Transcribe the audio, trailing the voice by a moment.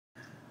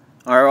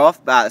Alright,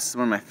 off bat, this is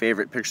one of my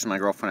favorite pictures of my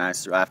girlfriend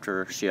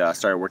after she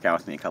started working out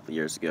with me a couple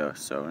years ago.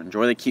 So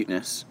enjoy the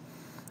cuteness.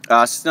 It's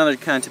just another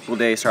kind of typical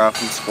day. Start off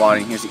from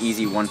squatting. Here's an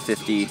easy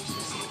 150.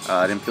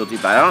 Didn't feel too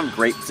bad. I don't have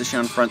great position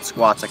on front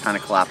squats. I kind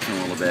of collapsed in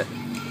a little bit.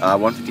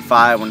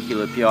 155, 1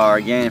 kilo PR.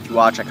 Again, if you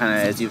watch, I kind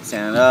of, as you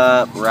stand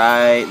up,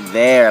 right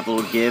there, I have a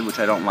little give, which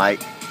I don't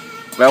like.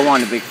 But I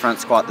wanted a big front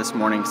squat this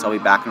morning, so I'll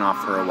be backing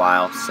off for a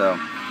while. So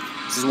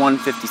this is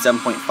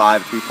 157.5,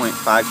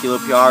 3.5 kilo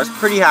PR. I was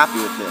pretty happy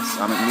with this.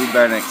 It moved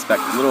better than I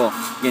expected. A little,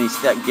 again, you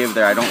see that give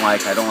there. I don't like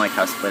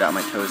how split out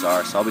my toes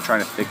are, so I'll be trying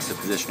to fix the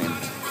positioning.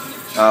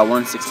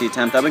 160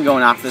 attempt. I've been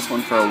going after this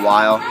one for a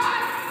while,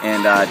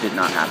 and it did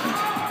not happen.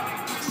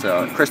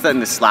 So Chris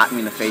threatened to slap me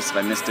in the face if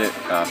I missed it.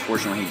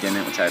 Fortunately, he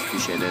didn't, which I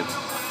appreciated.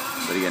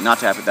 But again, not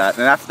too happy with that.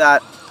 And after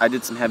that, I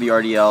did some heavy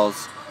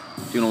RDLs,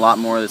 doing a lot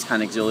more of this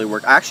kind of auxiliary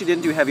work. I actually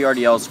didn't do heavy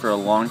RDLs for a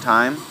long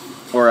time,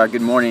 or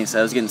good morning, so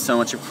I was getting so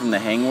much from the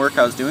hang work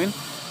I was doing.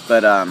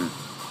 But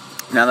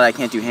now that I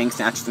can't do hang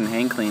snatches and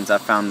hang cleans,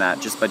 I've found that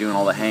just by doing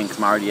all the hangs,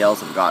 my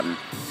RDLs have gotten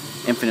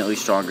infinitely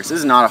stronger. So this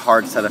is not a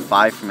hard set of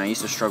 5 for me. I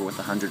used to struggle with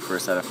 100 for a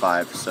set of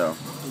 5, so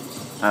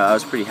I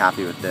was pretty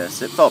happy with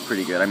this. It felt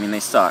pretty good. I mean,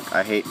 they suck.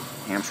 I hate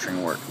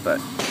hamstring work, but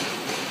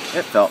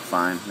it felt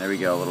fine. There we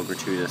go, a little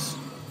gratuitous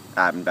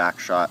ab and back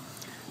shot.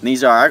 And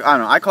these are, I don't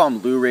know, I call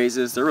them Lou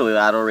raises. They're really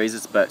lateral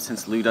raises, but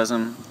since Lou does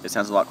them, it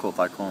sounds a lot cool if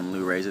I call them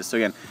Lou raises. So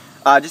again,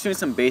 just doing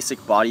some basic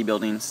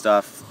bodybuilding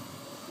stuff.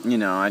 You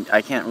know,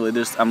 I can't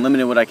really, I'm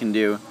limited what I can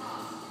do.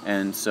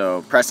 And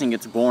so pressing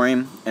gets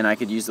boring, and I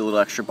could use a little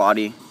extra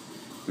body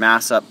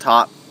mass up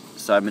top.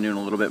 So I've been doing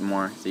a little bit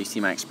more. So you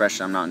see my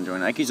expression, I'm not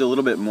enjoying it. I could use a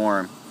little bit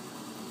more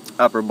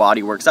upper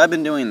body work. So I've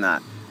been doing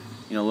that.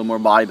 You know, a little more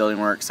bodybuilding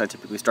work. So I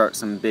typically start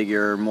some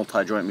bigger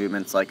multi-joint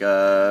movements like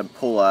a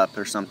pull-up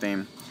or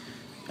something.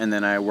 And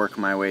then I work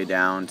my way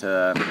down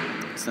to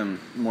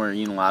some more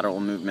unilateral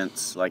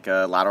movements like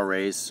a lateral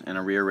raise and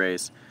a rear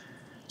raise.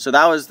 So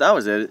that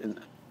was it. And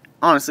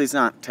honestly, it's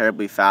not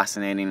terribly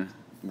fascinating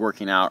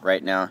working out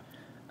right now.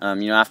 You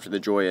know, after the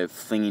joy of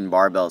flinging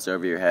barbells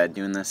over your head,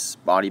 doing this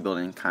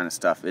bodybuilding kind of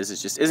stuff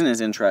just isn't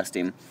as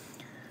interesting.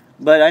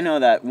 But I know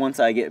that once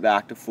I get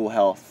back to full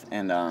health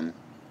and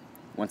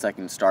once I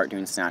can start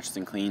doing snatches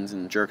and cleans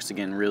and jerks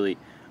again, really,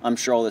 I'm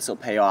sure all this will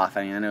pay off.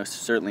 I mean, I know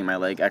certainly my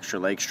extra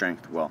leg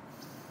strength will.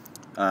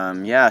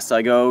 Yeah, so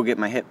I go get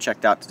my hip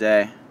checked out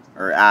today,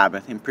 or ab.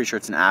 I'm pretty sure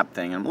it's an ab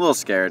thing. I'm a little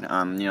scared. You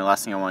know,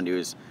 last thing I want to do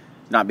is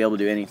not be able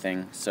to do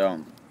anything. So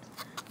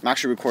I'm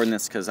actually recording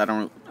this because I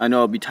know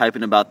I'll be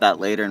typing about that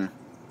later, and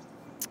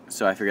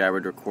so I figured I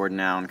would record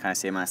now and kind of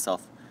save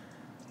myself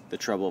the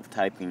trouble of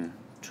typing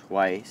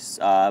twice.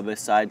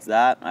 Besides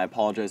that, I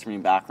apologize for any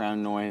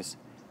background noise.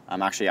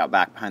 I'm actually out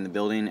back behind the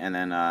building, and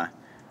then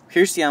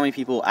here's to see how many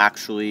people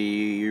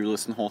actually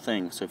listen to the whole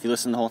thing. So if you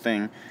listen to the whole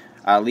thing,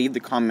 leave the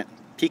comment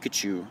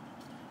Pikachu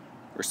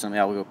or something.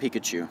 I will go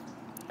Pikachu,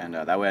 and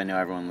that way I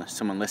know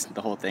someone listened to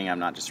the whole thing. I'm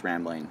not just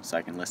rambling, so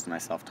I can listen to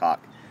myself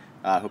talk.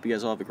 Hope you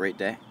guys all have a great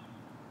day.